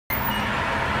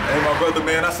Hey, my brother,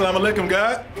 man. Assalamu alaikum,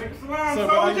 God.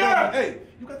 Hey,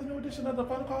 you got the new edition of the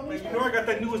Final Call? man, you know I got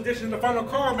that new edition of the Final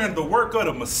Call, man. The work of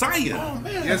the Messiah. Oh,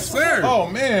 man. Yes, sir. Oh,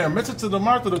 man. Mention to the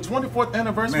mark of the 24th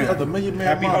anniversary of the Million Man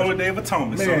Happy March. Holiday of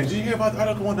Atonement, Man, did you hear about the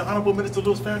article when the Honorable Minister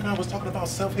Louis Farrakhan was talking about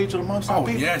self-hatred amongst our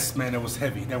people? Yes, man. That was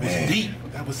heavy. That was deep.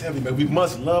 That was heavy, man. We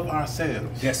must love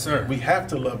ourselves. Yes, sir. We have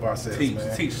to love ourselves,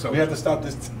 man. Teach. So we have to stop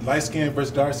this light skin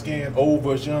versus dark skin, old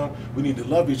versus young. We need to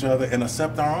love each other and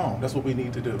accept our own. That's what we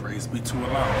need to do. Praise be to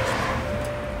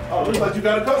Allah. Oh, looks like you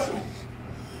got a customer.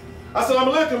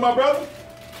 Assalamu alaikum, my brother.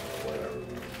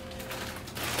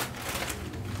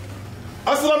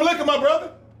 Assalamu alaikum, my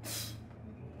brother.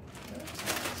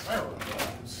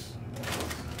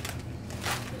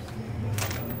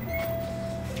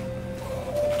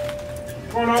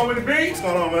 What's going on with the beat? What's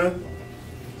going on, man?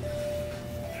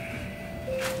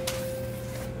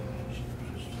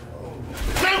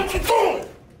 Man, what you doing?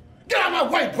 Get out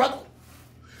of my way, brother.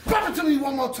 Bump it to me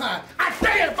one more time. I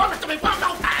dare you, bump it to me one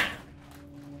more time.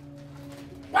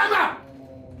 Why not?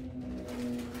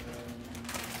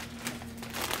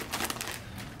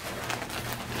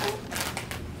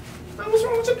 Man, what's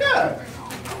wrong with your guy?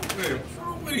 Man, what's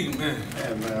wrong with you, man?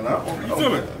 Yeah, man, I don't know. You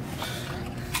feeling?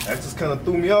 That just kind of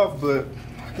threw me off, but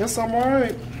I guess I'm all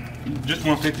right. Just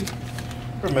 150.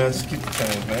 Hey, man, just keep the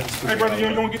change, man. Hey, brother,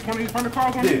 you gonna get 20 Final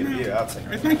Calls on me, man? Yeah, I'll take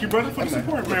it. Hey, thank you, brother, for the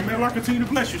support, man. May Allah continue to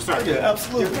bless you, sir. Yeah,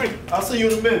 absolutely. Yeah, thank you. I'll see you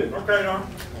in a minute. Okay, y'all.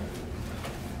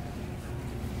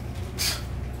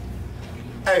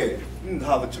 Hey, you need to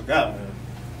holler at your guy, man.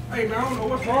 Hey, man, I don't know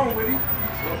what's wrong with him.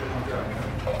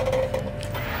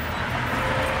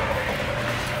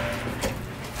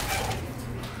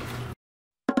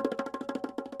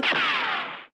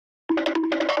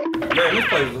 Man, this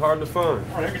place is hard to find.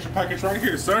 All right, get your package right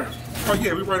here, sir. Oh,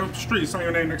 yeah, we right up the street. Sign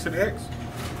your name next to the X.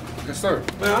 Yes, sir.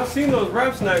 Man, I've seen those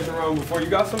rap snacks around before. You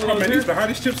got some of Oh, those man, here? these the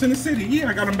hottest chips in the city. Yeah,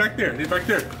 I got them back there. They're back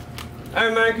there.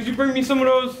 Hey, man, could you bring me some of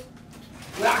those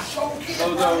rap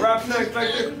snacks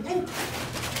back there?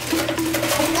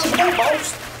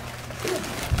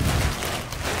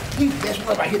 That's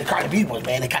what I hear the Cardi B boys,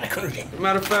 man. They kind of crazy.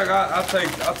 Matter of fact,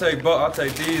 I'll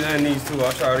take these and these too.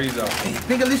 I'll try these out. Hey,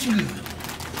 think of this you good.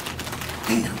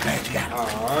 Hey, I'm glad you got it.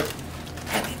 All right.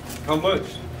 Happy. How much?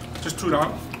 Just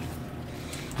 $2.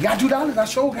 You got $2? I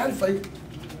sure got it for you.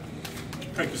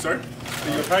 Thank you, sir.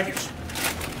 For your package.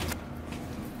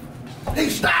 Hey,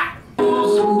 stop!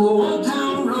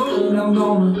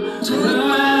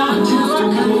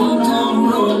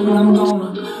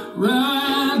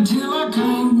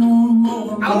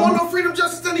 I don't want no freedom,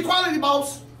 justice, and equality,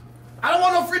 boss. I don't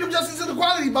want no freedom, justice, and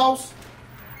equality, boss.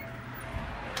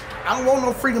 I don't want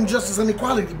no freedom, justice, and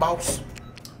equality, boss.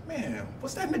 Man,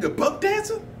 what's that nigga buck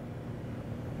dancing?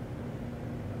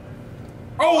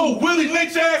 Oh, Willie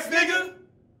Lynch ass nigga!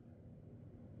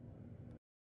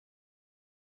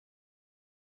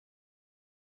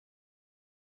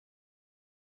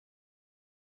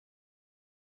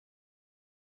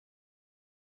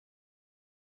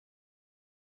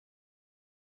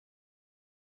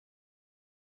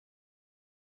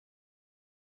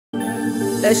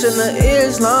 Nation of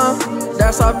Islam,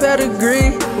 that's our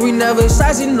pedigree. We never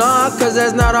sizing nah, cause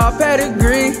that's not our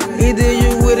pedigree. Either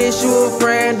you with it, you a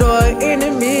friend or an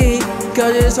enemy.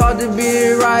 Cause it's hard to be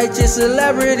a righteous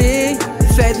celebrity.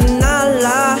 Faith in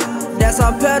Allah, that's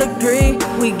our pedigree.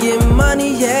 We get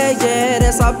money, yeah,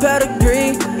 that's our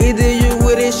pedigree. Either you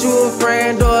with it, you a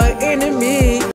friend or an enemy.